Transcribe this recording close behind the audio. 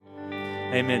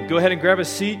Amen. Go ahead and grab a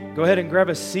seat. Go ahead and grab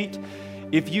a seat.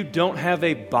 If you don't have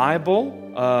a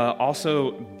Bible,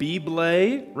 also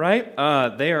Bible, right?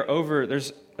 They are over.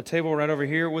 There's a table right over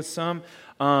here with some.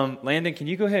 Landon, can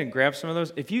you go ahead and grab some of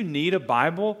those? If you need a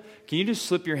Bible, can you just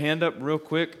slip your hand up real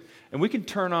quick? And we can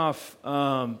turn off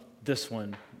this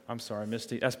one. I'm sorry,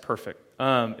 Misty. That's perfect.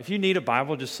 If you need a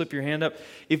Bible, just slip your hand up.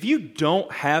 If you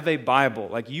don't have a Bible,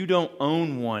 like you don't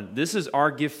own one, this is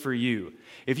our gift for you.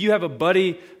 If you have a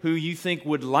buddy who you think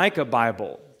would like a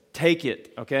Bible, take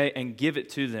it, okay, and give it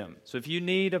to them. So if you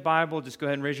need a Bible, just go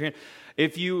ahead and raise your hand.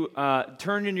 If you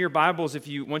turn in your Bibles,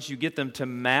 once you get them to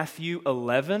Matthew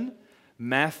 11,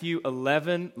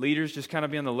 leaders just kind of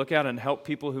be on the lookout and help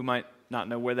people who might not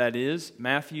know where that is.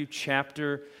 Matthew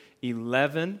chapter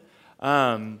 11.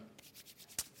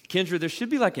 Kendra, there should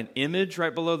be like an image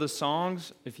right below the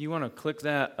songs. If you want to click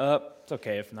that up, it's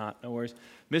okay if not, no worries.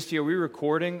 Misty, are we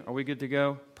recording? Are we good to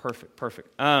go? Perfect.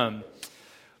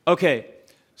 Okay,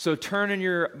 so turn in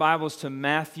your Bibles to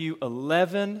Matthew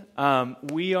 11.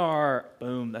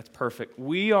 That's perfect.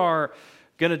 We are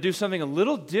going to do something a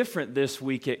little different this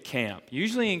week at camp.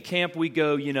 Usually in camp we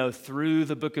go, through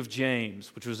the book of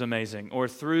James, which was amazing, or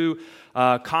through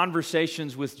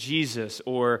conversations with Jesus,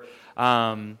 or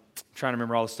I'm trying to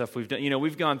remember all the stuff we've done.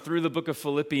 We've gone through the book of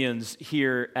Philippians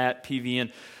here at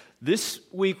PVN. This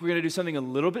week, we're going to do something a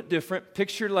little bit different.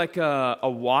 Picture like a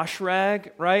wash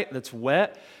rag, right, that's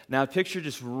wet. Now picture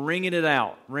just wringing it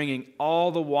out, wringing all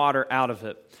the water out of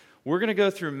it. We're going to go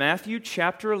through Matthew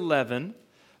chapter 11,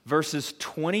 verses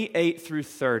 28 through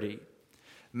 30.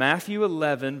 Matthew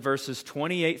 11, verses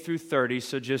 28 through 30,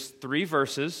 so just 3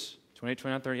 verses, 28,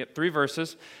 29, 30, three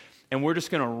verses, and we're just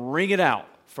going to wring it out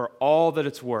for all that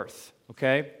it's worth,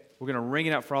 okay? We're going to wring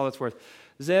it out for all it's worth.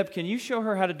 Zeb, can you show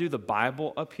her how to do the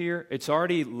Bible up here? It's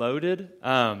already loaded.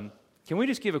 Can we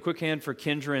just give a quick hand for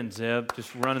Kendra and Zeb,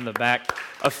 just running the back?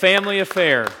 A family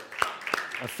affair.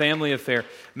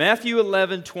 Matthew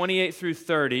 11, 28 through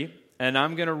 30, and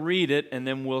I'm going to read it, and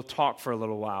then we'll talk for a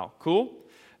little while. Cool?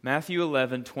 Matthew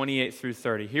 11, 28 through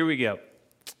 30. Here we go.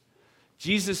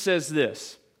 Jesus says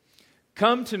this,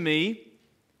 "Come to me,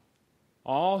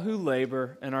 all who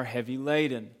labor and are heavy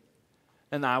laden,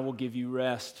 and I will give you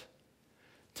rest.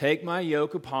 Take my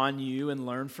yoke upon you and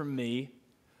learn from me,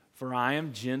 for I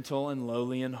am gentle and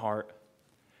lowly in heart,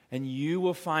 and you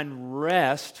will find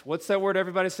rest." What's that word?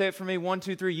 Everybody say it for me. 1,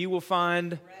 2, 3. You will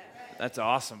find rest. That's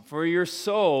awesome. "For your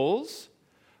souls,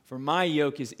 for my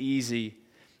yoke is easy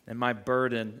and my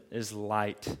burden is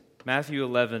light." Matthew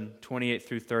 11, 28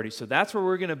 through 30. So that's where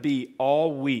we're going to be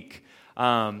all week.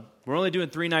 We're only doing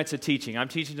 3 nights of teaching. I'm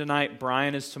teaching tonight,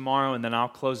 Brian is tomorrow, and then I'll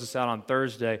close this out on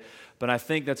Thursday. But I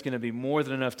think that's going to be more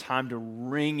than enough time to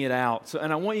wring it out.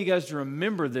 And I want you guys to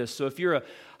remember this. So if you're a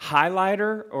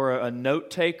highlighter or a note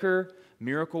taker,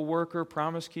 miracle worker,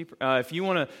 promise keeper, if you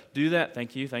want to do that,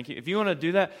 thank you. If you want to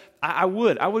do that, I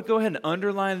would go ahead and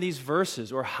underline these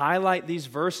verses or highlight these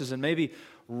verses and maybe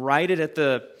write it at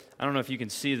I don't know if you can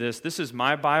see this. This is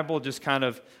my Bible, just kind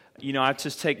of, I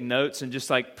just take notes and just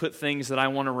like put things that I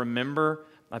want to remember.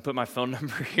 I put my phone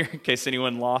number here in case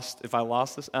anyone if I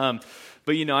lost this. But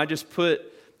I just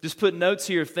put notes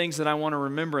here of things that I want to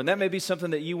remember. And that may be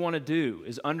something that you want to do,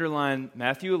 is underline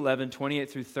Matthew 11,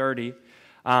 28 through 30,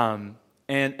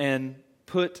 and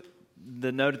put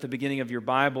the note at the beginning of your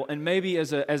Bible. And maybe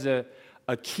as a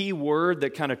key word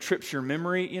that kind of trips your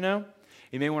memory,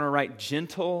 you may want to write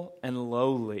gentle and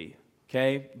lowly.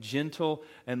 Okay, gentle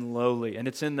and lowly. And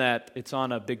it's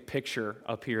on a big picture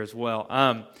up here as well.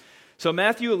 So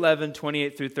Matthew 11,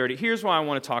 28 through 30. Here's why I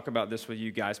want to talk about this with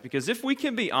you guys. Because if we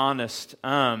can be honest,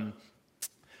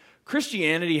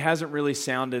 Christianity hasn't really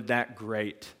sounded that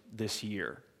great this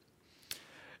year.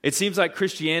 It seems like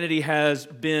Christianity has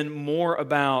been more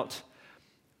about,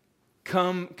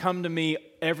 come to me,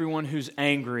 everyone who's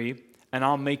angry, and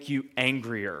I'll make you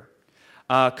angrier.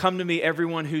 Come to me,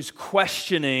 everyone who's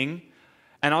questioning,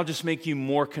 and I'll just make you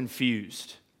more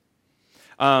confused.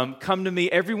 Come to me,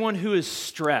 everyone who is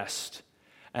stressed,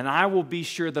 and I will be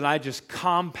sure that I just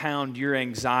compound your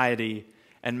anxiety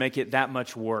and make it that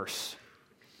much worse.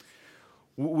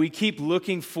 We keep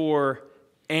looking for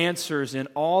answers in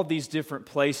all these different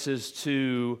places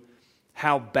to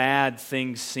how bad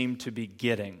things seem to be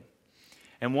getting.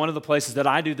 And one of the places that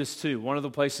I do this too, one of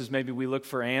the places maybe we look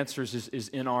for answers is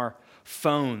in our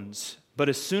phones. But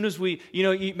as soon as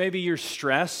maybe you're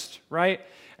stressed, right?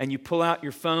 And you pull out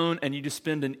your phone and you just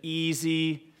spend an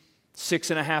easy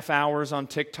 6.5 hours on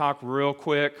TikTok real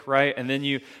quick, right? And then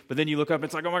you look up and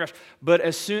it's like, oh my gosh. But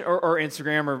as soon, or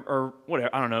Instagram or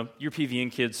whatever, I don't know, your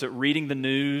PVN kids, so reading the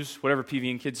news, whatever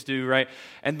PVN kids do, right?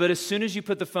 But as soon as you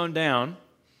put the phone down,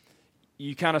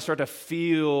 you kind of start to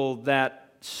feel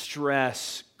that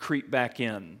stress creep back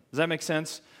in. Does that make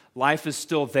sense? Life is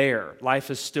still there.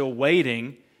 Life is still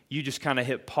waiting. You just kind of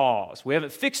hit pause. We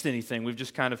haven't fixed anything. We've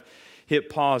just kind of hit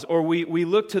pause. Or we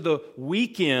look to the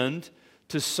weekend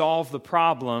to solve the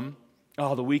problem.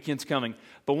 Oh, the weekend's coming.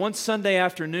 But once Sunday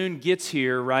afternoon gets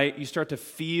here, right, you start to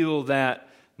feel that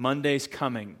Monday's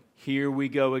coming. Here we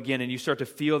go again. And you start to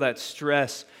feel that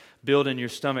stress build in your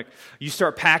stomach. You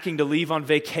start packing to leave on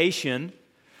vacation,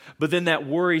 but then that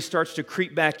worry starts to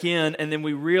creep back in, and then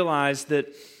we realize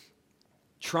that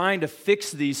trying to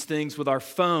fix these things with our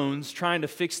phones, trying to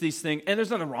fix these things, and there's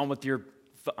nothing wrong with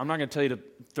I'm not going to tell you to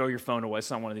throw your phone away.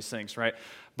 It's not one of these things, right?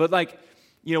 But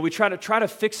we try to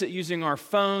fix it using our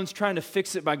phones, trying to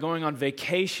fix it by going on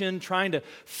vacation, trying to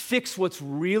fix what's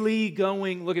really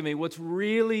going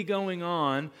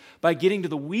on by getting to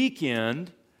the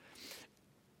weekend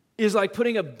is like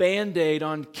putting a Band-Aid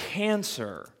on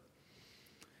cancer.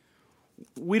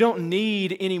 We don't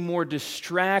need any more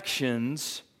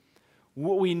distractions.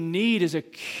 What we need is a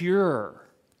cure.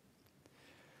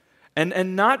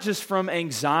 And not just from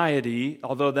anxiety,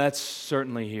 although that's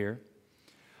certainly here,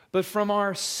 but from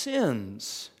our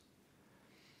sins.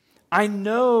 I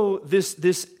know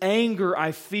this anger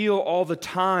I feel all the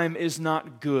time is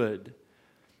not good.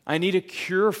 I need a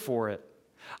cure for it.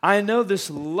 I know this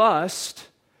lust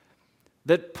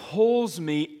that pulls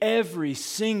me every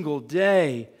single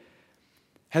day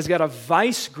has got a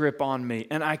vice grip on me,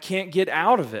 and I can't get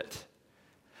out of it.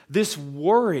 This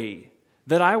worry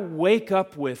that I wake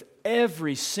up with as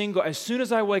soon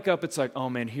as I wake up, it's like, oh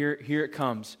man, here it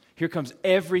comes. Here comes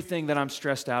everything that I'm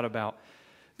stressed out about.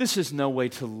 This is no way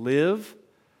to live.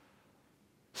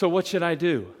 So what should I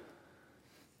do?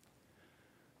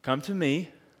 Come to me,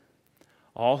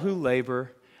 all who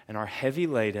labor and are heavy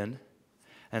laden,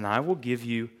 and I will give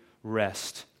you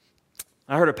rest.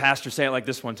 I heard a pastor say it like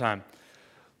this one time.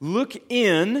 Look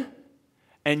in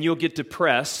and you'll get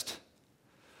depressed.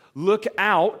 Look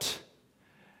out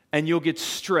and you'll get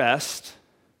stressed.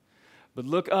 But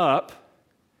look up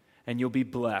and you'll be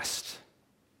blessed.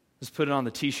 Let's put it on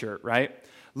the t-shirt, right?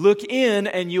 Look in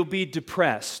and you'll be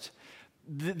depressed.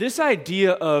 This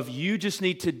idea of you just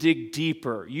need to dig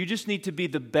deeper. You just need to be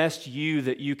the best you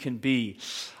that you can be.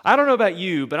 I don't know about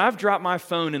you, but I've dropped my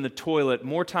phone in the toilet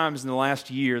more times in the last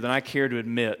year than I care to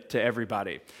admit to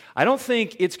everybody. I don't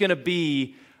think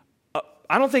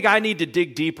I need to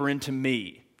dig deeper into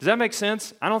me. Does that make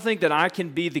sense? I don't think that I can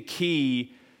be the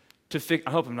key to fix.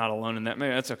 I hope I'm not alone in that.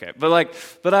 Maybe that's okay. But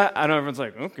I know everyone's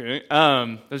like, okay.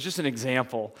 That's just an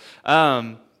example.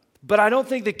 But I don't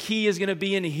think the key is going to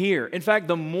be in here. In fact,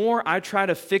 the more I try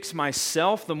to fix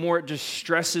myself, the more it just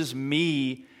stresses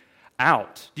me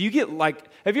out.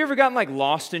 Have you ever gotten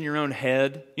lost in your own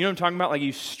head? You know what I'm talking about?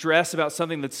 You stress about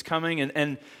something that's coming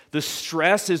and the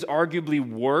stress is arguably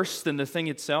worse than the thing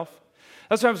itself.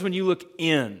 That's what happens when you look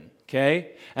in,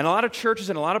 okay? And a lot of churches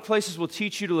and a lot of places will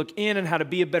teach you to look in and how to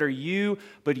be a better you,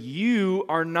 but you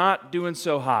are not doing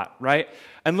so hot, right?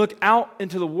 And look out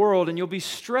into the world and you'll be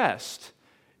stressed.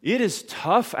 It is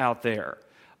tough out there.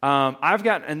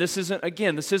 This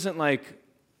isn't like,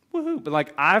 woohoo,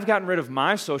 but I've gotten rid of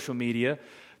my social media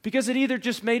because it either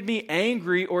just made me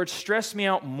angry or it stressed me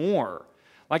out more.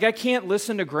 I can't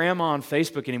listen to grandma on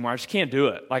Facebook anymore. I just can't do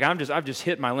it. I've just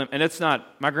hit my limit. And it's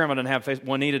not, my grandma doesn't have Facebook.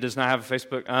 Juanita does not have a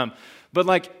Facebook.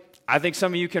 But I think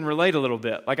some of you can relate a little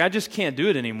bit. I just can't do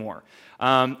it anymore.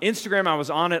 Instagram, I was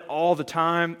on it all the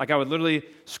time. I would literally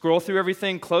scroll through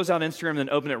everything, close out Instagram, and then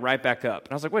open it right back up.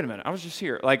 And I was like, wait a minute, I was just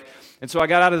here. And so I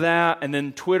got out of that. And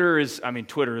then Twitter is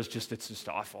just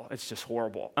awful. It's just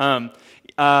horrible.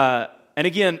 And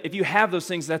again, if you have those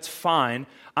things, that's fine.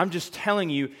 I'm just telling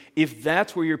you, if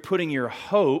that's where you're putting your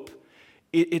hope,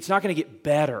 it's not going to get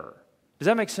better. Does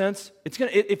that make sense?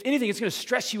 If anything, it's going to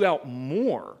stress you out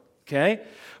more, okay?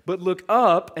 But look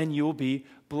up and you'll be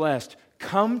blessed.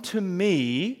 Come to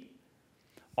me,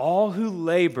 all who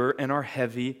labor and are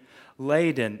heavy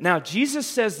laden. Now, Jesus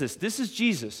says this. This is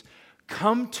Jesus.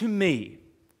 Come to me.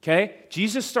 Okay?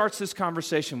 Jesus starts this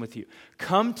conversation with you.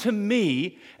 Come to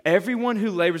me, everyone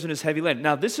who labors and is heavy laden.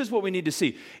 Now, this is what we need to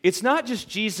see. It's not just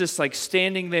Jesus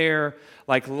standing there,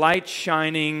 light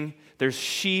shining. There's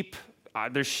sheep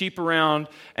around,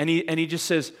 and he just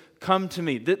says, come to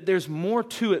me. There's more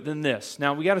to it than this.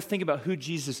 Now, we got to think about who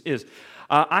Jesus is.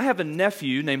 I have a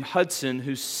nephew named Hudson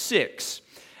who's 6,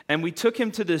 and we took him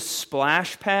to this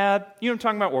splash pad. You know what I'm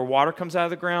talking about, where water comes out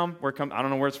of the ground? I don't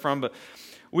know where it's from, but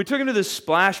we took him to this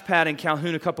splash pad in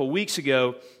Calhoun a couple weeks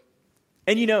ago,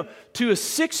 and to a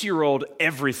 6-year-old,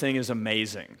 everything is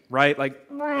amazing, right?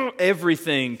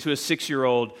 Everything to a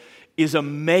 6-year-old is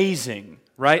amazing,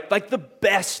 right? Like the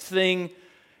best thing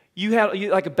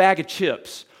like a bag of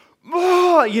chips.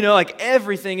 Oh, like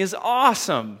everything is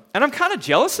awesome. And I'm kind of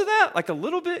jealous of that, like a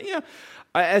little bit,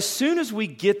 As soon as we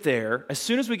get there, as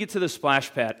soon as we get to the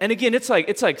splash pad, and again, it's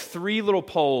like 3 little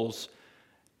poles,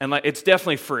 and like it's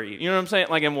definitely free. You know what I'm saying?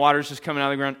 Like, and water's just coming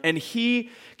out of the ground. And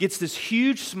he gets this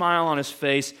huge smile on his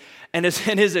face, and his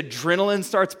adrenaline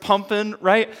starts pumping,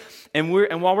 right? And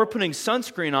while we're putting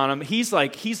sunscreen on him, he's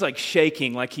like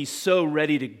shaking, like he's so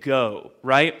ready to go,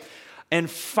 right? And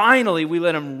finally, we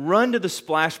let him run to the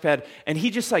splash pad, and he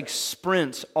just like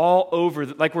sprints all over,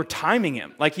 like we're timing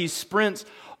him. Like he sprints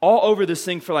all over this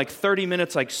thing for like 30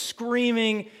 minutes, like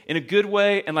screaming in a good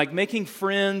way and like making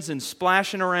friends and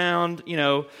splashing around,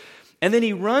 And then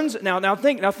he runs, now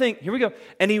think, here we go.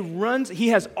 And he runs, he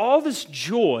has all this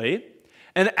joy,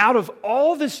 and out of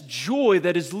all this joy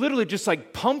that is literally just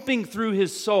like pumping through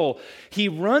his soul, he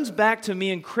runs back to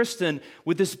me and Kristen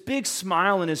with this big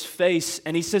smile on his face,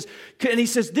 and he says,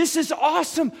 "This is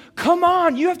awesome. Come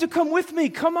on, you have to come with me.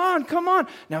 Come on.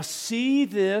 Now see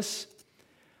this.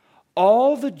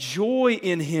 All the joy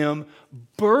in him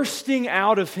bursting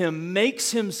out of him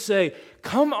makes him say,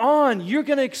 come on, you're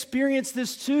going to experience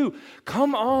this too.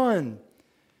 Come on."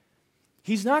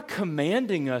 He's not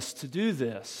commanding us to do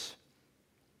this.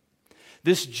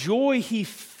 This joy he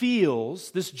feels,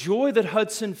 this joy that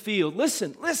Hudson feels,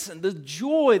 listen, the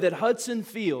joy that Hudson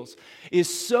feels is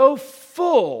so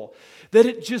full that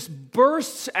it just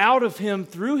bursts out of him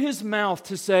through his mouth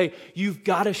to say, you've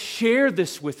got to share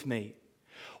this with me.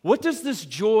 What does this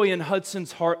joy in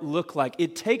Hudson's heart look like?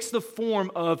 It takes the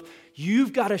form of,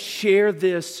 you've got to share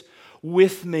this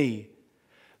with me.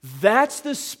 That's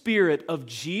the spirit of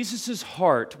Jesus'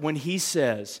 heart when he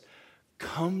says,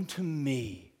 come to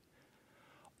me,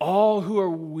 all who are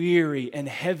weary and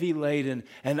heavy laden,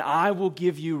 and I will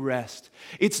give you rest.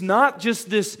 It's not just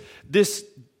this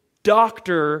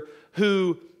doctor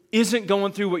who isn't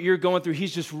going through what you're going through.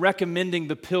 He's just recommending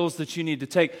the pills that you need to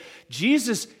take.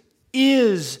 Jesus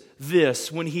is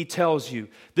this when he tells you.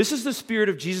 This is the spirit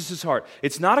of Jesus' heart.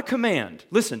 It's not a command.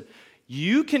 Listen,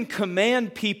 you can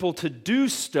command people to do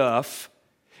stuff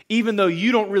even though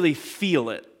you don't really feel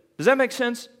it. Does that make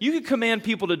sense? You can command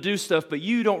people to do stuff, but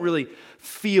you don't really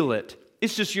feel it.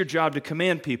 It's just your job to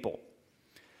command people.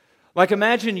 Like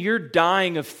imagine you're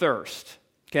dying of thirst,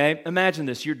 okay? Imagine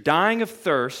this. You're dying of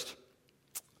thirst,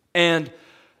 and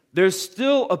there's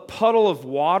still a puddle of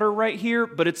water right here,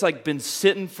 but it's like been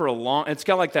sitting for it's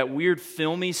got like that weird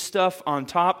filmy stuff on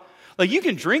top. Like you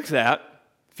can drink that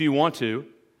if you want to,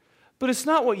 but it's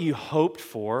not what you hoped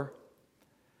for.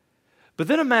 But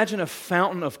then imagine a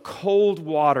fountain of cold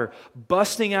water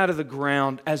busting out of the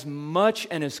ground as much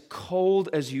and as cold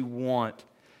as you want.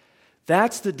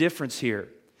 That's the difference here.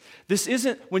 This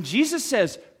isn't, when Jesus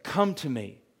says, come to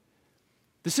me,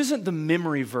 this isn't the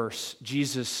memory verse,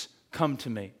 Jesus, come to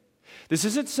me. This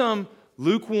isn't some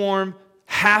lukewarm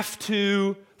have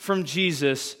to from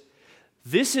Jesus.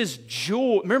 This is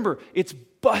joy. Remember, it's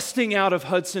busting out of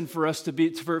Hudson for us to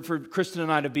be, for Kristen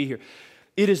and I to be here.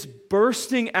 It is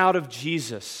bursting out of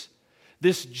Jesus.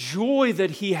 This joy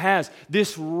that he has,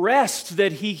 this rest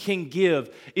that he can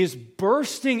give is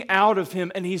bursting out of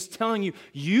him, and he's telling you,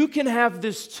 you can have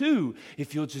this too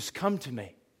if you'll just come to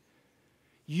me.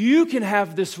 You can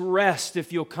have this rest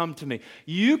if you'll come to me.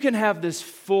 You can have this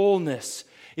fullness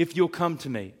if you'll come to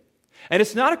me. And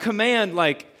it's not a command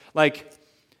like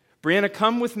Brianna,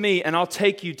 come with me and I'll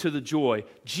take you to the joy.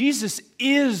 Jesus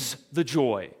is the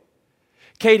joy.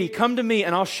 Katie, come to me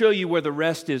and I'll show you where the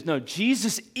rest is. No,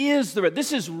 Jesus is the rest.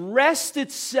 This is rest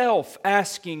itself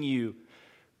asking you,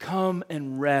 come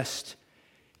and rest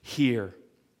here.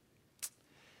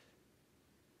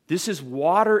 This is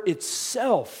water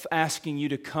itself asking you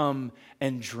to come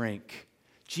and drink.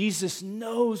 Jesus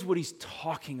knows what he's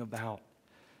talking about.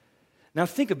 Now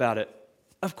think about it.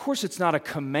 Of course it's not a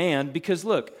command because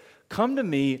look, come to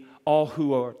me all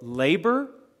who are labor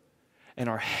and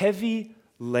are heavy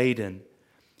laden.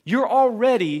 You're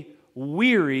already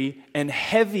weary and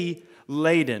heavy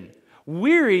laden.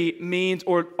 Weary means,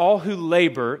 or all who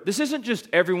labor. This isn't just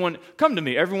everyone, come to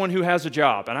me, everyone who has a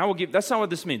job, and I will give, that's not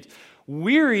what this means.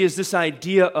 Weary is this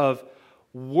idea of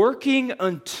working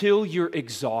until you're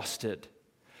exhausted.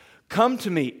 Come to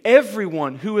me,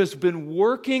 everyone who has been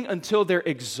working until they're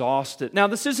exhausted. Now,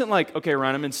 this isn't like, okay,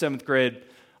 Ryan, I'm in 7th grade.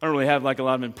 I don't really have like a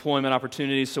lot of employment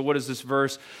opportunities, so what is this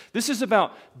verse? This is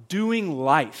about doing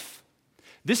life.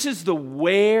 This is the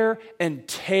wear and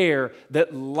tear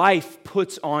that life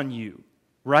puts on you,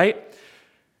 right?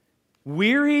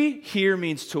 Weary here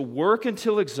means to work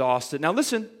until exhausted. Now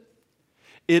listen,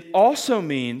 it also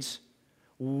means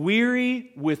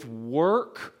weary with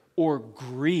work or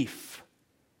grief.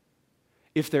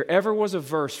 If there ever was a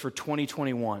verse for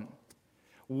 2021,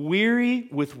 weary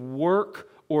with work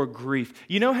or grief.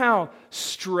 You know how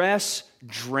stress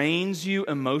drains you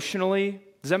emotionally?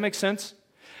 Does that make sense?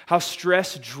 How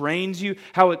stress drains you,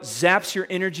 how it zaps your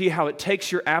energy, how it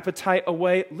takes your appetite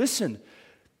away. Listen,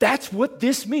 that's what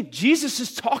this means. Jesus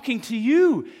is talking to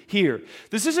you here.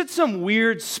 This isn't some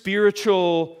weird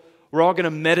spiritual, we're all going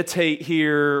to meditate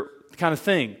here kind of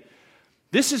thing.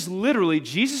 This is literally,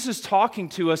 Jesus is talking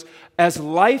to us as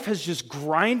life has just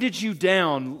grinded you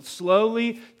down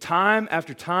slowly, time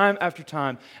after time after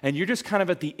time, and you're just kind of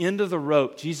at the end of the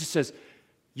rope. Jesus says,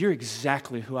 you're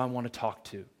exactly who I want to talk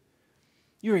to.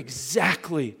 You're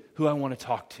exactly who I want to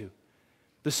talk to.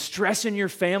 The stress in your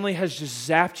family has just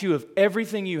zapped you of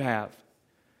everything you have.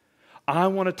 I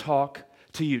want to talk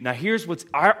to you. Now here's what's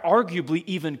arguably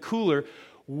even cooler.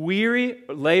 Weary,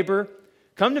 labor,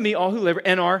 come to me all who labor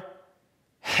and are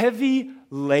heavy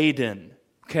laden,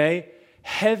 okay?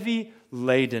 Heavy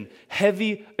laden.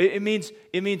 Heavy, it means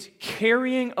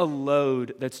carrying a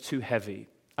load that's too heavy.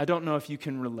 I don't know if you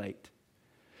can relate.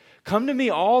 Come to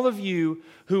me, all of you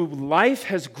who life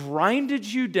has grinded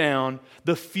you down,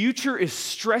 the future is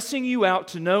stressing you out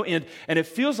to no end, and it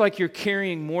feels like you're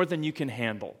carrying more than you can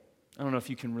handle. I don't know if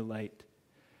you can relate.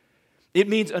 It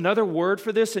means another word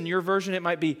for this, in your version, it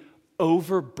might be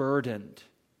overburdened.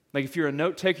 Like if you're a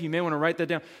note taker, you may want to write that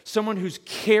down. Someone who's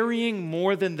carrying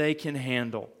more than they can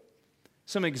handle.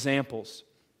 Some examples.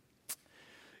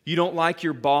 You don't like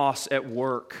your boss at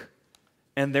work,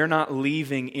 and they're not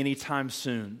leaving anytime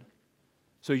soon.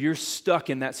 So you're stuck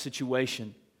in that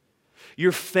situation.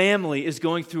 Your family is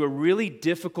going through a really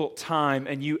difficult time,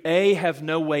 and you A, have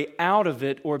no way out of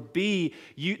it, or B,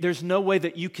 there's no way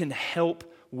that you can help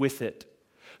with it.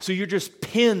 So you're just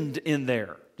pinned in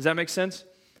there. Does that make sense?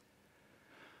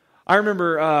 I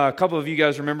remember, a couple of you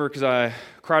guys remember because I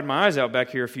cried my eyes out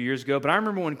back here a few years ago, but I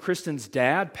remember when Kristen's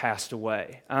dad passed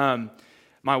away,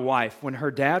 my wife, when her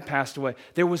dad passed away,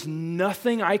 there was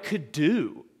nothing I could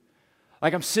do.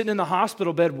 Like I'm sitting in the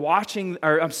hospital bed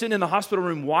I'm sitting in the hospital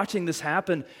room watching this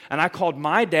happen, and I called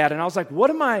my dad, and I was like, what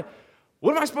am I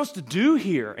supposed to do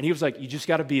here? And he was like, you just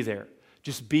got to be there.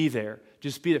 Just be there.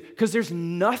 Just be there. Because there is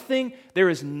nothing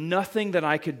that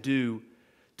I could do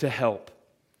to help.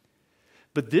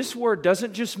 But this word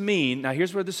doesn't just mean, now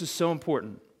here's where this is so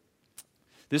important.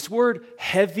 This word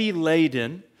heavy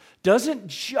laden doesn't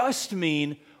just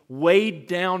mean weighed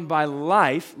down by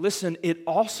life. Listen, it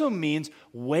also means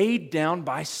weighed down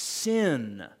by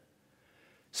sin.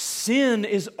 Sin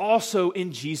is also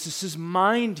in Jesus'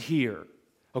 mind here,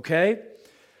 okay?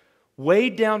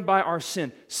 Weighed down by our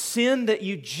sin. Sin that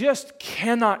you just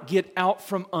cannot get out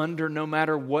from under no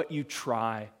matter what you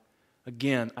try.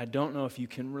 Again, I don't know if you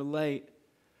can relate.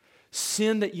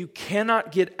 Sin that you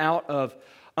cannot get out of.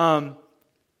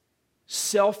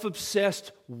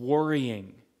 Self-obsessed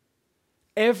worrying.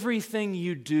 Everything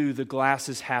you do, the glass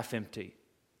is half empty.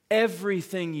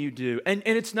 Everything you do. And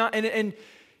it's not, and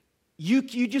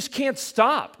you just can't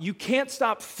stop. You can't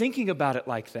stop thinking about it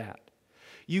like that.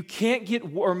 You can't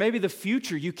or maybe the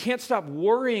future, you can't stop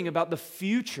worrying about the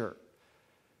future.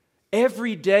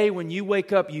 Every day when you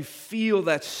wake up, you feel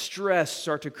that stress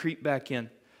start to creep back in.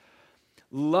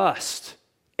 Lust.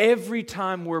 Every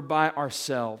time we're by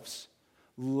ourselves,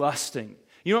 lusting.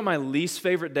 You know what my least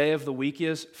favorite day of the week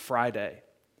is? Friday.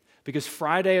 Because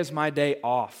Friday is my day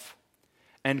off.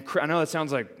 And I know that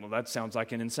sounds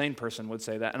like an insane person would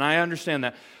say that. And I understand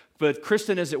that. But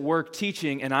Kristen is at work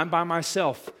teaching, and I'm by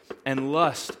myself, and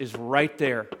lust is right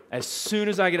there. As soon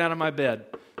as I get out of my bed,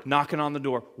 knocking on the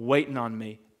door, waiting on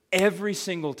me. Every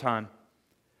single time.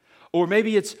 Or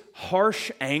maybe it's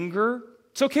harsh anger.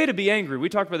 It's okay to be angry. We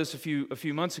talked about this a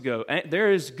few months ago.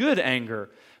 There is good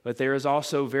anger, but there is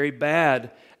also very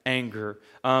bad anger.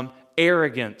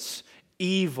 Arrogance,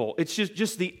 evil. It's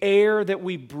just the air that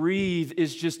we breathe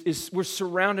is we're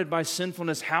surrounded by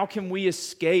sinfulness. How can we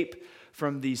escape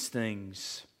from these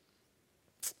things?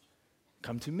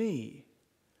 Come to me,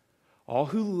 all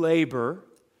who labor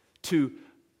to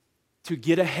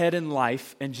get ahead in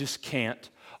life and just can't.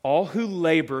 All who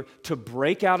labor to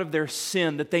break out of their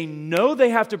sin that they know they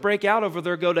have to break out of or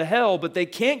they'll go to hell, but they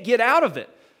can't get out of it.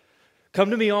 Come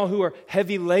to me, all who are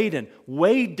heavy laden,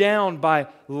 weighed down by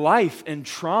life and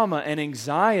trauma and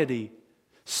anxiety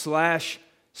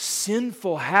 /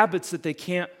 sinful habits that they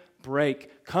can't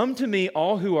break. Come to me,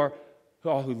 all who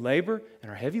labor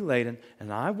and are heavy laden,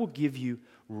 and I will give you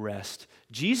rest.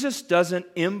 Jesus doesn't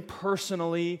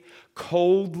impersonally,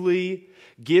 coldly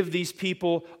give these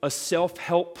people a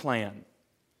self-help plan.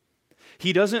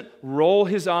 He doesn't roll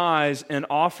his eyes and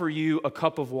offer you a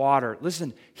cup of water.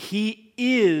 Listen, he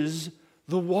He is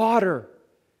the water.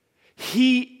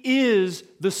 He is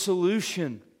the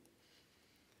solution.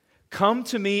 Come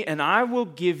to me and I will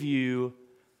give you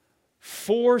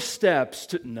 4 steps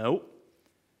to... No.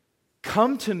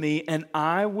 Come to me and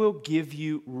I will give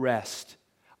you rest.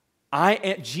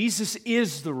 Jesus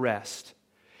is the rest.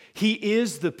 He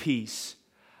is the peace.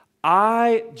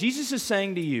 Jesus is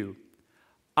saying to you,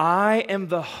 I am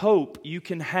the hope you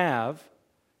can have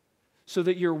so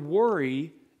that your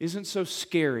worry isn't so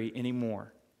scary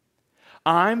anymore.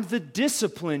 I'm the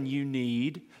discipline you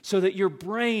need so that your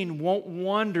brain won't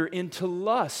wander into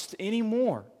lust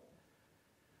anymore.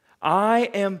 I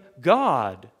am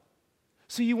God,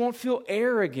 so you won't feel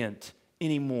arrogant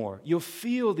anymore. You'll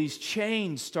feel these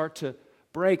chains start to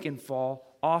break and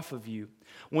fall off of you.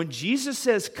 When Jesus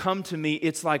says, come to me,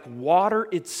 it's like water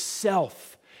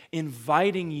itself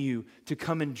inviting you to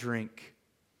come and drink.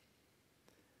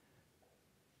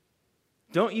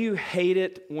 Don't you hate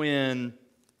it when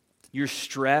you're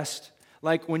stressed?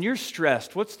 Like when you're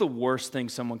stressed, what's the worst thing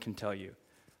someone can tell you?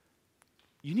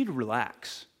 You need to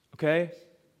relax, okay?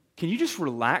 Can you just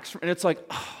relax? And it's like,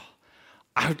 oh,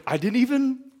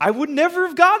 I would never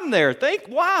have gotten there.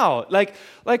 Wow. Like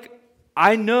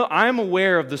I know, I'm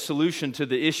aware of the solution to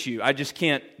the issue. I just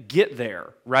can't get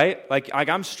there, right? Like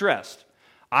I'm stressed.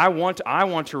 I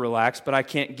want to relax, but I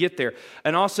can't get there.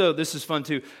 And also, this is fun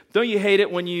too. Don't you hate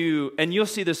it when and you'll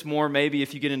see this more maybe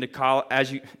if you get into college,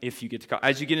 as you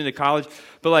get into college.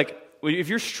 But like if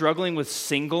you're struggling with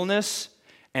singleness,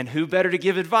 and who better to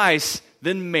give advice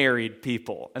than married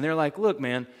people? And they're like, look,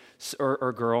 man,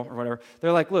 or girl, or whatever.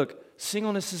 They're like, look,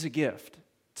 singleness is a gift.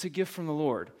 It's a gift from the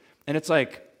Lord. And it's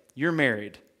like, you're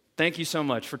married. Thank you so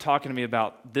much for talking to me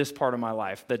about this part of my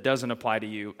life that doesn't apply to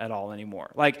you at all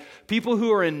anymore. Like people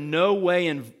who are in no way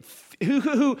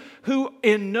who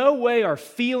in no way are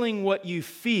feeling what you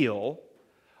feel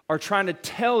are trying to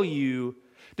tell you.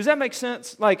 Does that make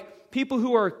sense? Like people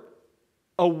who are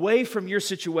away from your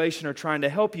situation are trying to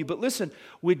help you. But listen,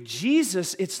 with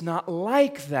Jesus, it's not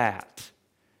like that.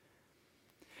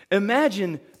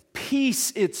 Imagine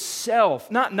peace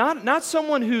itself. Not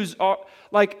someone who's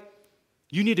like,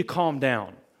 you need to calm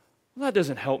down. Well, that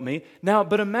doesn't help me. Now,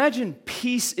 but imagine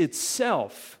peace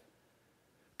itself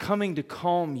coming to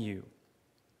calm you.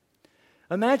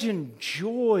 Imagine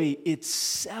joy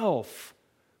itself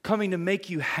coming to make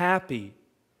you happy.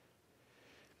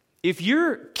 If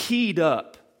you're keyed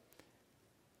up,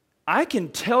 I can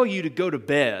tell you to go to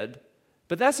bed,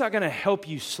 but that's not going to help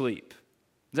you sleep.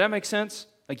 Does that make sense?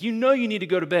 Like you know you need to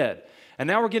go to bed. And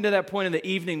now we're getting to that point in the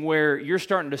evening where you're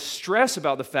starting to stress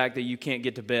about the fact that you can't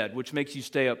get to bed, which makes you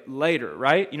stay up later,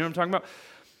 right? You know what I'm talking about?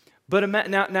 But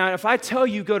now if I tell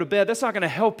you go to bed, that's not going to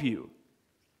help you.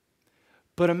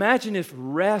 But imagine if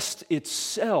rest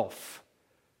itself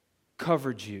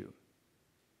covered you,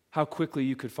 how quickly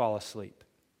you could fall asleep.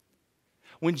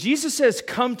 When Jesus says,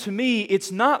 come to me,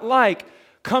 it's not like,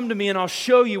 come to me and I'll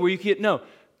show you where you can get. No,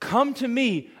 come to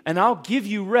me and I'll give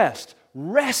you rest.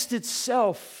 Rest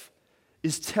itself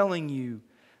is telling you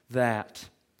that.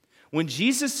 When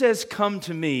Jesus says, come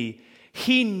to me,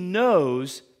 he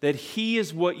knows that he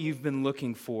is what you've been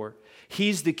looking for.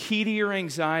 He's the key to your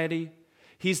anxiety.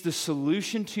 He's the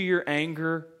solution to your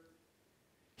anger.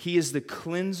 He is the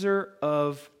cleanser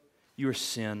of your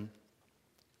sin.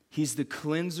 He's the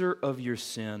cleanser of your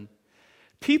sin.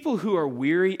 People who are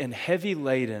weary and heavy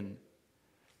laden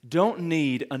don't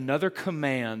need another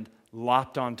command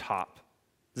lopped on top.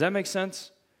 Does that make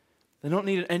sense? They don't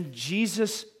need it. And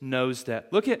Jesus knows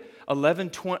that. Look at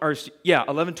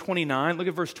 11:29. Look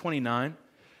at verse 29.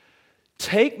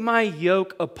 Take my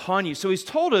yoke upon you. So he's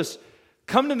told us,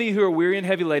 come to me who are weary and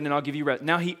heavy laden, and I'll give you rest.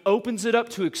 Now he opens it up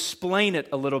to explain it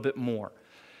a little bit more.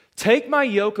 Take my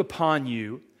yoke upon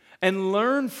you and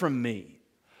learn from me,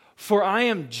 for I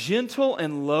am gentle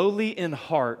and lowly in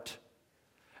heart,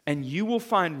 and you will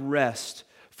find rest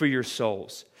for your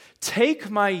souls. Take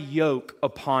my yoke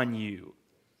upon you.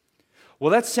 Well,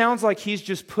 that sounds like he's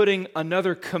just putting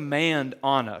another command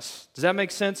on us. Does that make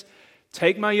sense?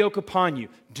 Take my yoke upon you.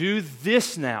 Do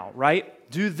this now, right?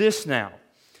 Do this now.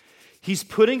 He's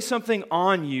putting something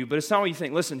on you, but it's not what you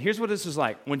think. Listen, here's what this is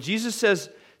like. When Jesus says,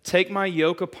 take my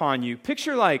yoke upon you,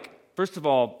 picture like, first of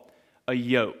all, a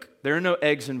yoke. There are no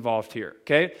eggs involved here,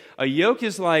 okay? A yoke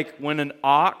is like when an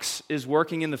ox is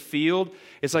working in the field,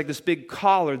 it's like this big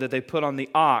collar that they put on the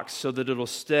ox so that it'll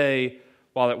stay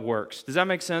while it works. Does that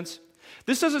make sense?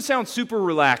 This doesn't sound super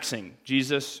relaxing,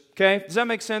 Jesus, okay? Does that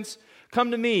make sense?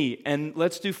 Come to me and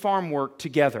let's do farm work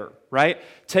together, right?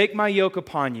 Take my yoke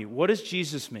upon you. What does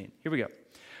Jesus mean? Here we go.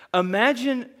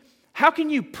 Imagine, how can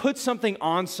you put something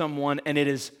on someone and it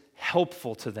is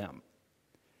helpful to them?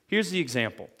 Here's the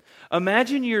example.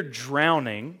 Imagine you're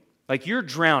drowning, like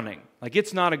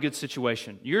it's not a good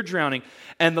situation. You're drowning,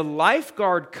 and the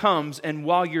lifeguard comes, and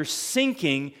while you're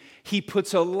sinking, he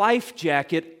puts a life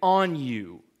jacket on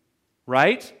you,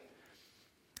 right?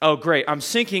 Oh, great, I'm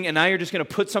sinking, and now you're just going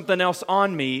to put something else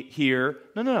on me here.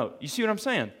 No. You see what I'm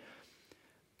saying?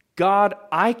 God,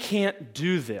 I can't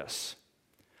do this.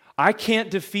 I can't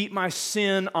defeat my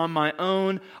sin on my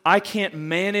own. I can't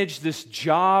manage this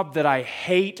job that I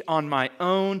hate on my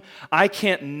own. I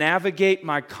can't navigate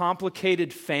my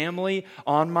complicated family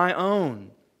on my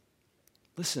own.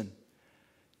 Listen,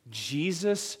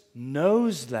 Jesus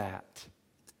knows that.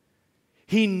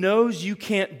 He knows you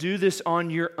can't do this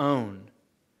on your own.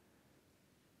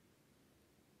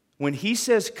 When he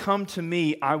says, "Come to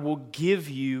me, I will give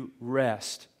you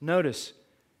rest." Notice,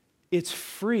 it's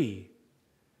free.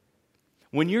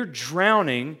 When you're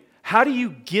drowning, how do you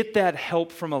get that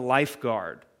help from a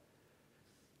lifeguard?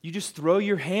 You just throw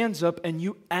your hands up and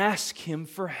you ask him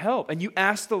for help. And you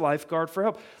ask the lifeguard for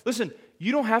help. Listen,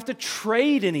 you don't have to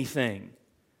trade anything.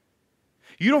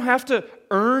 You don't have to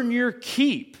earn your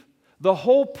keep. The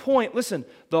whole point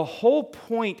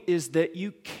is that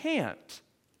you can't.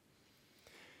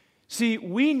 See,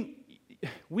 we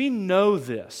know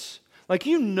this. Like,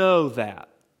 you know that.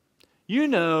 You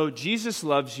know Jesus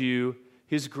loves you.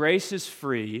 His grace is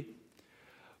free,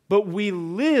 but we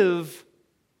live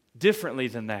differently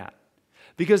than that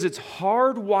because it's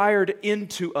hardwired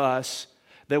into us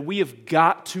that we have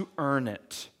got to earn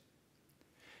it.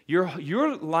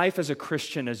 Your life as a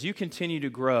Christian, as you continue to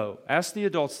grow, ask the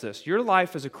adults this, your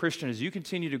life as a Christian as you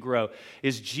continue to grow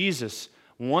is Jesus,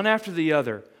 one after the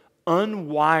other,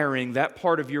 unwiring that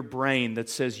part of your brain that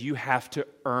says you have to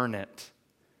earn it.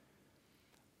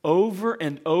 Over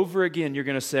and over again, you're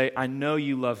going to say, "I know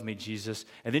you love me, Jesus."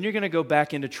 And then you're going to go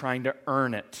back into trying to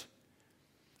earn it.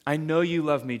 "I know you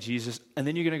love me, Jesus." And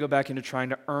then you're going to go back into trying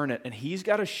to earn it. And he's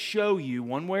got to show you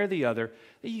one way or the other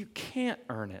that you can't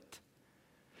earn it.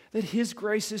 That his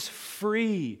grace is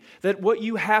free. That what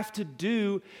you have to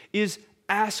do is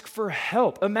ask for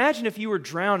help. Imagine if you were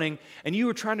drowning and you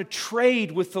were trying to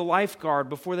trade with the lifeguard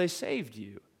before they saved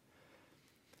you.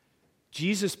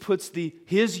 Jesus puts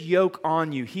his yoke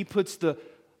on you. He puts the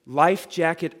life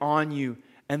jacket on you,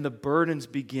 and the burdens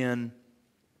begin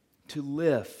to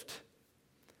lift.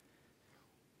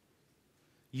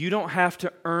 You don't have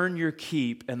to earn your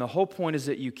keep, and the whole point is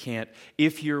that you can't.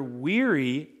 If you're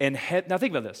weary now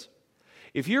think about this.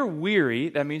 If you're weary,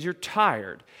 that means you're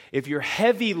tired. If you're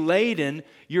heavy laden,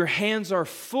 your hands are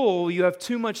full, you have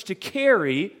too much to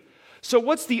carry. So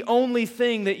what's the only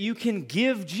thing that you can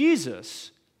give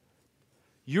Jesus?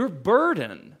 Your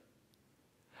burden.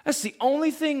 That's the only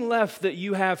thing left that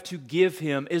you have to give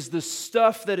him is the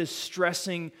stuff that is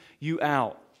stressing you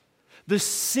out. The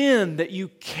sin that you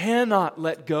cannot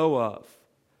let go of.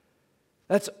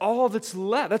 That's all that's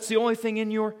left. That's the only thing in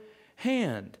your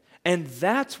hand. And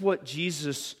that's what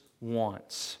Jesus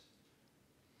wants.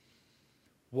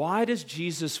 Why does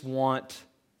Jesus want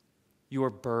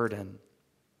your burden?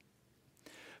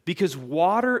 Because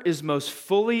water is most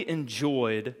fully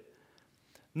enjoyed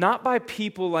not by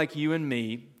people like you and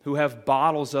me who have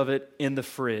bottles of it in the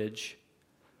fridge.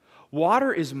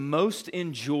 Water is most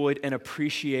enjoyed and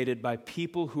appreciated by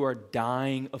people who are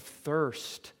dying of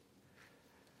thirst.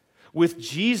 With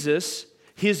Jesus,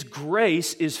 his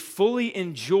grace is fully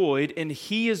enjoyed and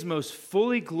he is most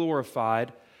fully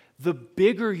glorified the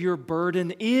bigger your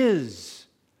burden is.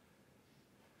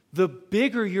 The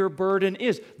bigger your burden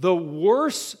is. The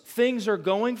worse things are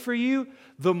going for you,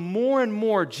 the more and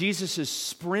more Jesus is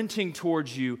sprinting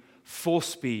towards you full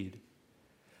speed.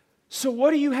 So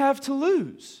what do you have to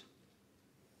lose?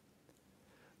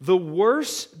 The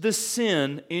worse the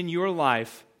sin in your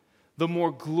life, the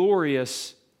more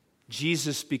glorious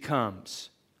Jesus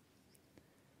becomes.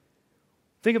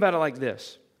 Think about it like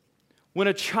this. When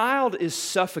a child is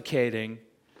suffocating,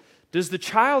 does the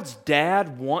child's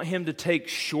dad want him to take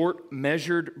short,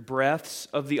 measured breaths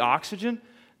of the oxygen?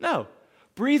 No.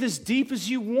 Breathe as deep as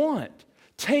you want.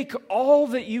 Take all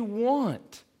that you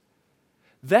want.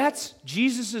 That's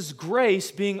Jesus'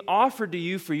 grace being offered to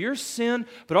you for your sin,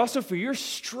 but also for your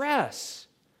stress.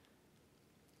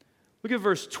 Look at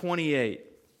verse 28.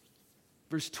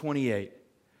 Verse 28.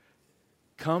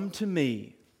 Come to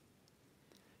me.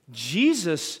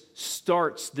 Jesus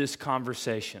starts this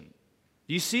conversation.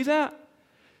 Do you see that?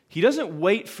 He doesn't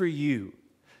wait for you.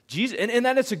 Jesus, and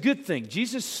that's a good thing.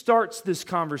 Jesus starts this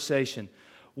conversation.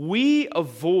 We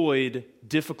avoid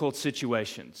difficult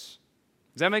situations.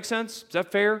 Does that make sense? Is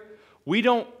that fair? We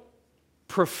don't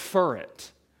prefer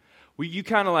it. You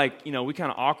kind of we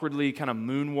kind of awkwardly kind of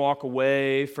moonwalk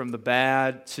away from the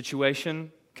bad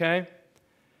situation, okay?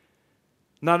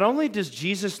 Not only does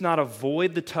Jesus not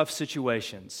avoid the tough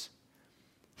situations,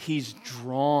 he's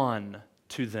drawn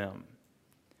to them.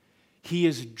 He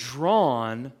is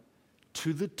drawn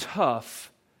to the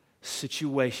tough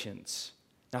situations.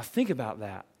 Now think about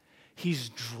that. He's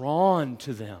drawn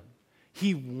to them.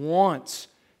 He wants,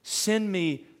 send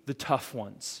me the tough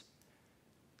ones.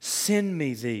 Send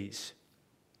me these.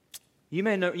 You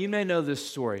may know this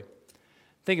story.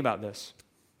 Think about this.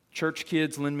 Church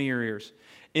kids, lend me your ears.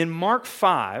 In Mark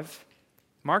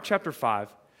chapter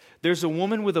 5, there's a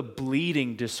woman with a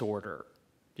bleeding disorder.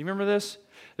 Do you remember this?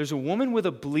 There's a woman with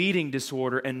a bleeding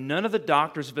disorder, and none of the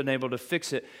doctors have been able to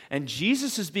fix it. And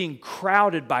Jesus is being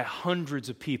crowded by hundreds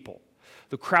of people.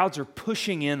 The crowds are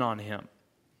pushing in on him.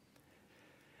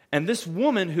 And this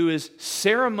woman who is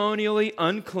ceremonially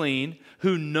unclean,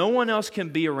 who no one else can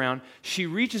be around, she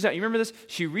reaches out. You remember this?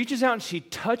 She reaches out and she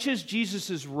touches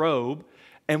Jesus' robe.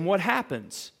 And what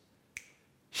happens?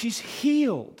 She's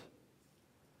healed.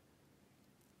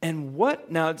 And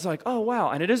what? Now it's like, oh,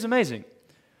 wow. And it is amazing.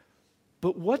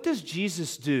 But what does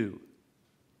Jesus do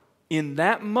in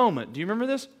that moment? Do you remember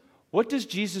this? What does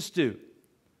Jesus do?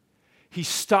 He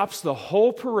stops the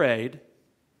whole parade.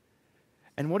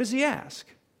 And what does he ask?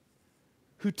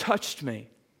 Who touched me?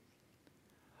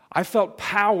 I felt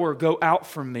power go out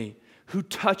from me. Who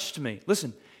touched me?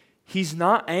 Listen, he's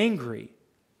not angry.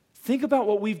 Think about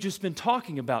what we've just been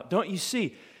talking about. Don't you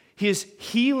see? His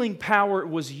healing power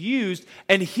was used,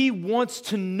 and he wants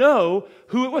to know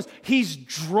who it was. He's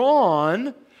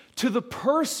drawn to the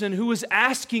person who was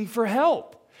asking for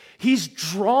help. He's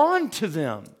drawn to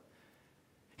them.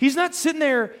 He's not sitting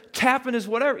there tapping his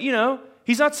whatever,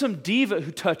 He's not some diva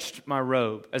who touched my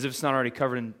robe as if it's not already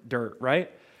covered in dirt,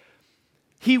 right?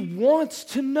 He wants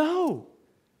to know.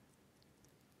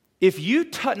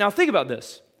 Now think about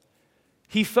this.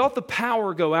 He felt the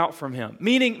power go out from him,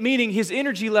 meaning his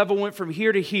energy level went from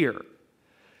here to here.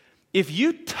 If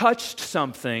you touched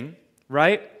something,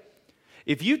 right?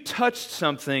 If you touched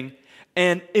something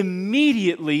and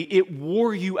immediately it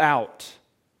wore you out,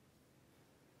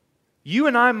 you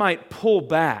and I might pull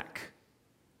back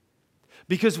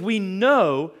because we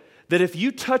know that if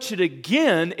you touch it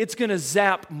again, it's going to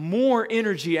zap more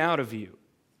energy out of you.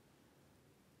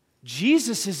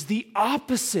 Jesus is the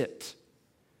opposite.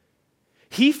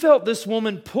 He felt this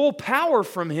woman pull power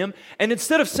from him, and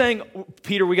instead of saying,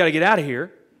 Peter, we got to get out of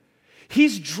here,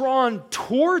 he's drawn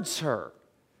towards her.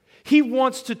 He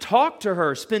wants to talk to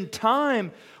her, spend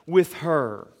time with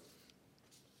her.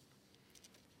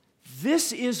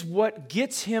 This is what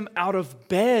gets him out of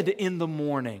bed in the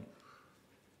morning.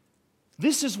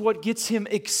 This is what gets him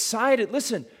excited.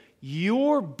 Listen,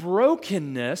 your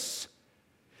brokenness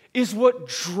is what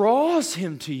draws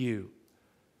him to you.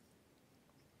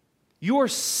 Your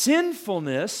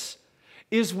sinfulness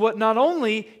is what not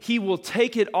only he will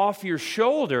take it off your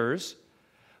shoulders,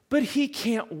 but he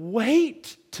can't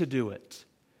wait to do it.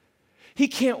 He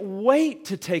can't wait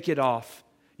to take it off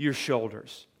your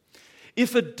shoulders.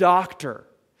 If a doctor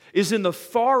is in the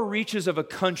far reaches of a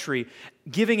country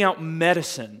giving out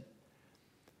medicine,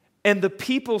 and the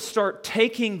people start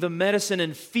taking the medicine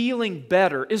and feeling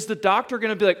better, is the doctor going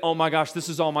to be like, oh my gosh, this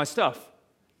is all my stuff?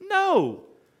 No.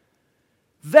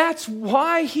 That's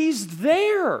why he's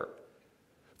there,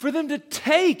 for them to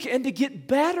take and to get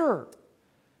better.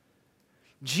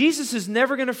 Jesus is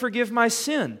never going to forgive my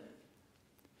sin.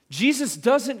 Jesus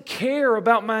doesn't care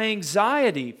about my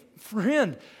anxiety.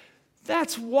 Friend,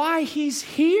 that's why he's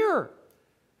here.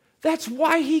 That's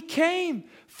why he came,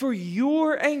 for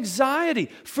your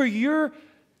anxiety, for your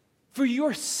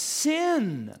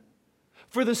sin,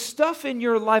 for the stuff in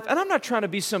your life. And I'm not trying to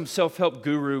be some self-help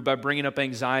guru by bringing up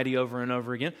anxiety over and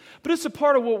over again, but it's a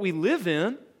part of what we live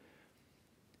in.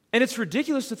 And it's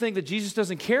ridiculous to think that Jesus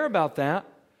doesn't care about that.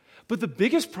 But the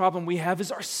biggest problem we have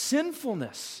is our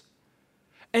sinfulness.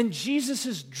 And Jesus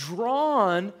is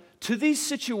drawn to these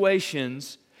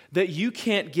situations that you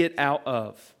can't get out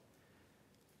of.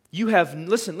 You have,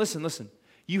 listen.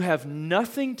 You have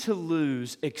nothing to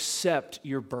lose except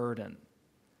your burden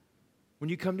when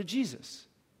you come to Jesus.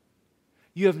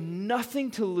 You have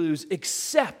nothing to lose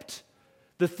except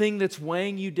the thing that's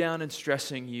weighing you down and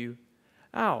stressing you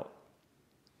out.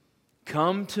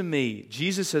 Come to me.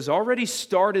 Jesus has already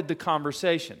started the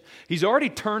conversation. He's already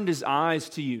turned his eyes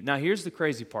to you. Now, here's the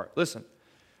crazy part. Listen.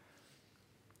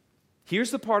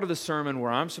 Here's the part of the sermon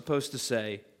where I'm supposed to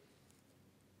say,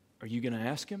 are you going to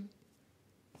ask him?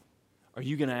 Are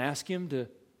you going to ask him to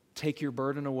take your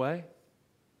burden away?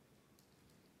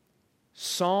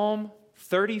 Psalm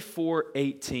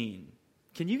 34:18.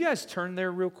 Can you guys turn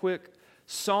there real quick?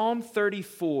 Psalm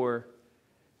 34,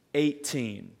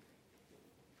 18.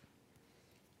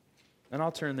 And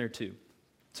I'll turn there too.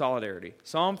 Solidarity.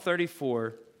 Psalm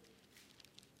 34,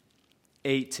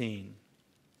 18.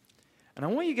 And I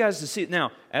want you guys to see it.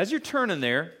 Now, as you're turning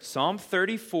there, Psalm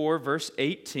 34, verse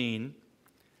 18,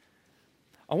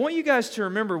 I want you guys to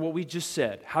remember what we just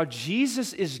said, how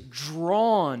Jesus is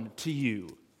drawn to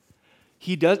you.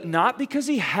 He does, not because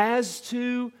he has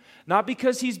to, not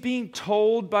because he's being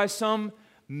told by some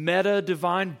meta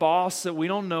divine boss that we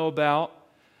don't know about,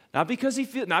 not because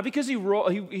he's not going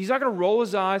to roll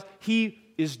his eyes. He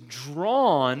is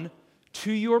drawn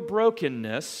to your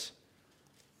brokenness.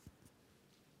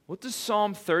 What does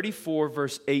Psalm 34,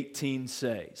 verse 18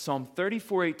 say? Psalm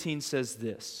 34, 18 says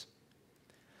this: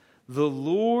 "The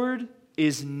Lord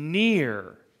is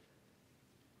near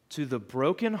to the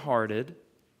brokenhearted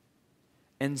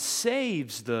and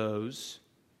saves those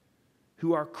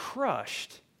who are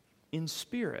crushed in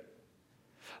spirit."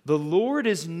 The Lord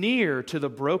is near to the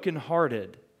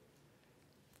brokenhearted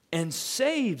and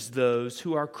saves those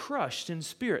who are crushed in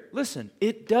spirit. Listen,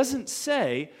 it doesn't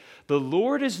say the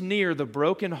Lord is near the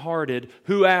brokenhearted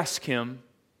who ask him.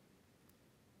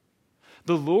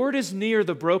 The Lord is near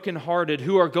the brokenhearted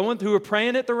who are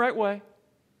praying it the right way.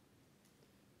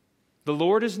 The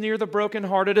Lord is near the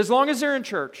brokenhearted as long as they're in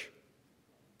church.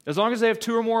 As long as they have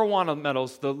 2 or more Awana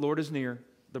medals, the Lord is near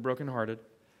the brokenhearted.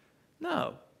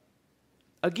 No.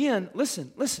 Again,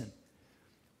 listen.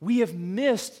 We have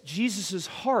missed Jesus'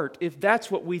 heart if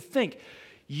that's what we think.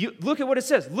 Look at what it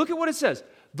says.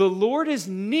 The Lord is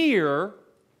near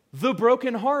the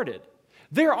brokenhearted.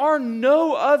 There are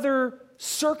no other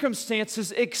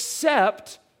circumstances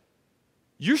except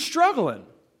you're struggling.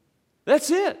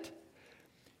 That's it.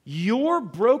 Your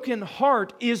broken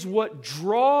heart is what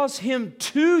draws him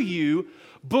to you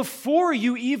before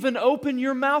you even open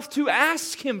your mouth to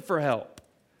ask him for help.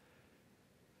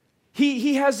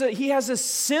 He has a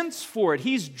sense for it.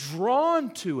 He's drawn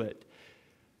to it.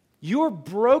 You're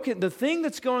broken. The thing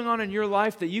that's going on in your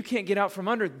life that you can't get out from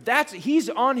under, he's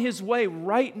on his way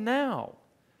right now.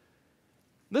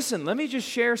 Listen, let me just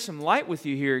share some light with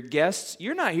you here, guests.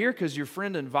 You're not here because your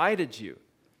friend invited you.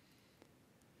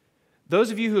 Those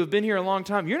of you who have been here a long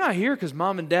time, you're not here because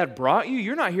mom and dad brought you.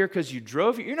 You're not here because you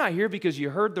drove. You're not here because you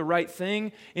heard the right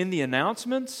thing in the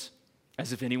announcements,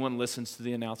 as if anyone listens to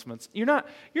the announcements. You're not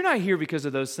here because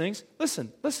of those things.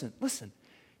 Listen.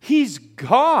 He's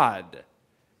God.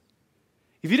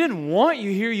 If he didn't want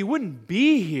you here, you wouldn't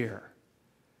be here.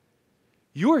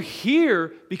 You're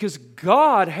here because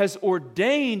God has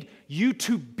ordained you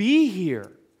to be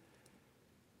here.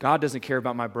 God doesn't care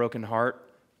about my broken heart.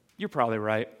 You're probably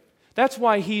right. That's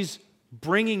why he's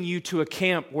bringing you to a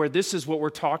camp where this is what we're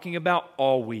talking about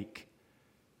all week.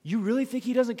 You really think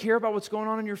he doesn't care about what's going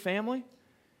on in your family?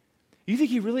 You think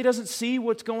he really doesn't see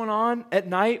what's going on at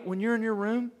night when you're in your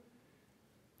room?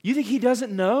 You think he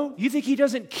doesn't know? You think he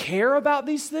doesn't care about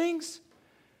these things?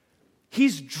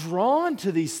 He's drawn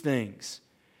to these things.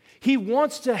 He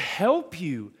wants to help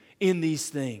you in these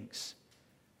things.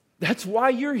 That's why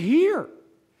you're here.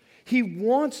 He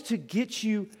wants to get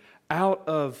you out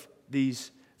of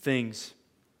these things.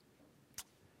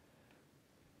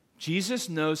 Jesus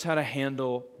knows how to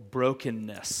handle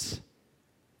brokenness.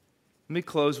 Let me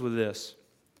close with this.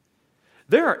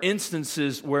 There are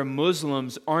instances where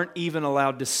Muslims aren't even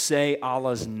allowed to say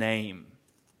Allah's name.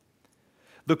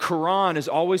 The Quran is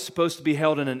always supposed to be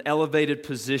held in an elevated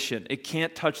position. It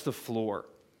can't touch the floor.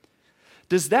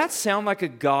 Does that sound like a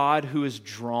God who is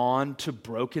drawn to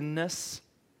brokenness?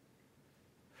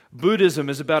 Buddhism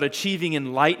is about achieving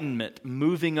enlightenment,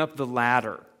 moving up the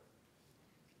ladder.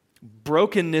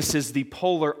 Brokenness is the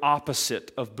polar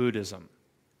opposite of Buddhism.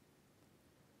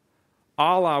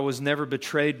 Allah was never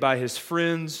betrayed by his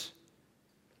friends.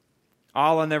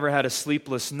 Allah never had a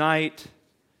sleepless night.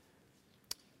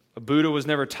 Buddha was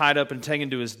never tied up and taken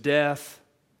to his death.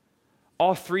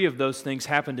 All 3 of those things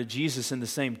happened to Jesus in the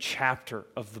same chapter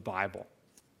of the Bible.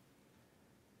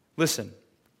 Listen,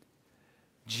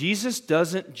 Jesus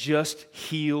doesn't just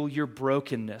heal your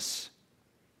brokenness.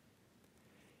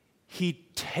 He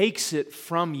takes it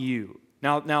from you.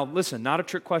 Now listen, not a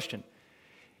trick question.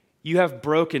 You have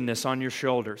brokenness on your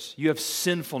shoulders. You have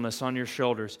sinfulness on your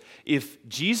shoulders. If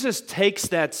Jesus takes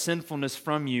that sinfulness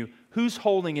from you, who's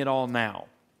holding it all now?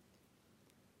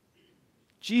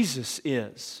 Jesus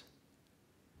is.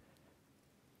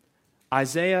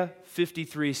 Isaiah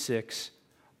 53:6.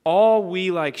 All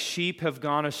we like sheep have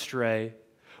gone astray.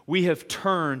 We have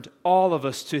turned all of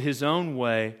us to his own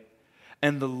way,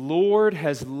 and the Lord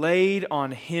has laid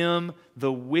on him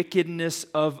the wickedness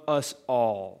of us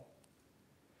all.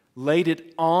 laid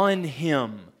it on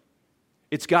him.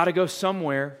 It's got to go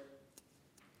somewhere.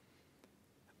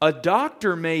 A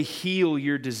doctor may heal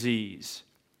your disease,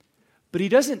 but he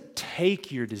doesn't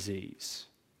take your disease.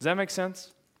 Does that make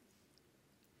sense?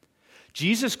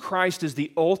 Jesus Christ is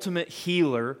the ultimate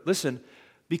healer. Listen,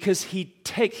 because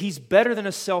he's better than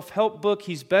a self-help book.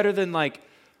 He's better than like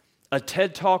a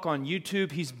TED Talk on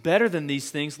YouTube. He's better than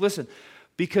these things. Listen,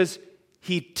 because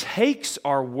he takes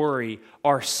our worry,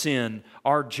 our sin,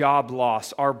 our job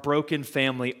loss, our broken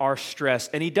family, our stress,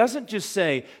 and he doesn't just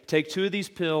say, take 2 of these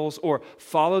pills or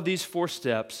follow these 4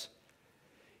 steps.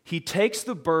 He takes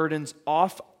the burdens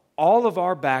off all of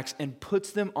our backs and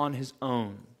puts them on his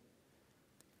own.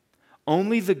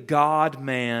 Only the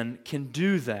God-man can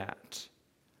do that.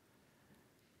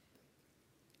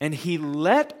 And he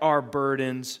let our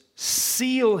burdens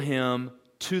seal him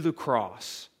to the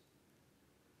cross.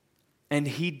 And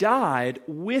he died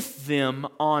with them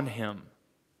on him.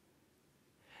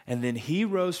 And then he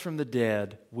rose from the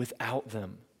dead without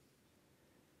them.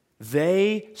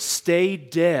 They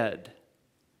stayed dead,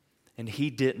 and he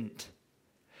didn't.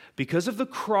 Because of the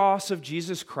cross of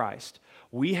Jesus Christ,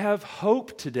 we have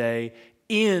hope today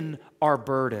in our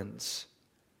burdens.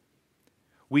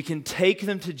 We can take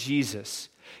them to Jesus.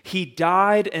 He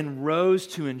died and rose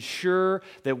to ensure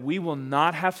that we will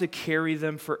not have to carry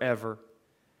them forever.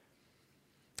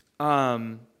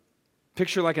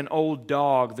 Picture like an old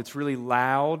dog that's really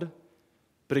loud,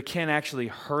 but it can't actually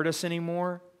hurt us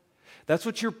anymore. That's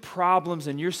what your problems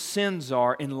and your sins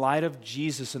are in light of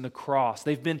Jesus and the cross.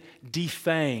 They've been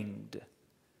defanged.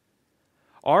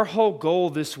 Our whole goal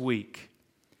this week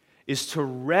is to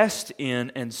rest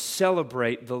in and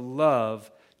celebrate the love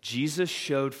Jesus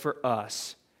showed for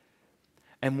us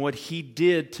and what he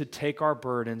did to take our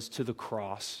burdens to the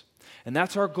cross. And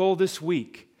that's our goal this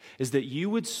week, is that you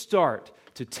would start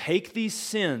to take these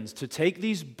sins, to take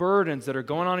these burdens that are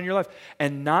going on in your life,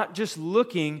 and not just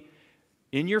looking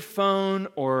in your phone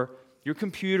or your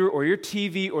computer or your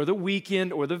TV or the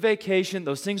weekend or the vacation.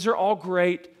 Those things are all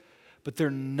great, but they're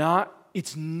not,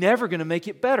 it's never going to make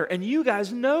it better. And you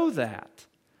guys know that.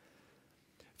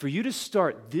 For you to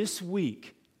start this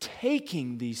week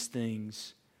taking these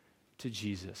things to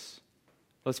Jesus.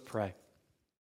 Let's pray.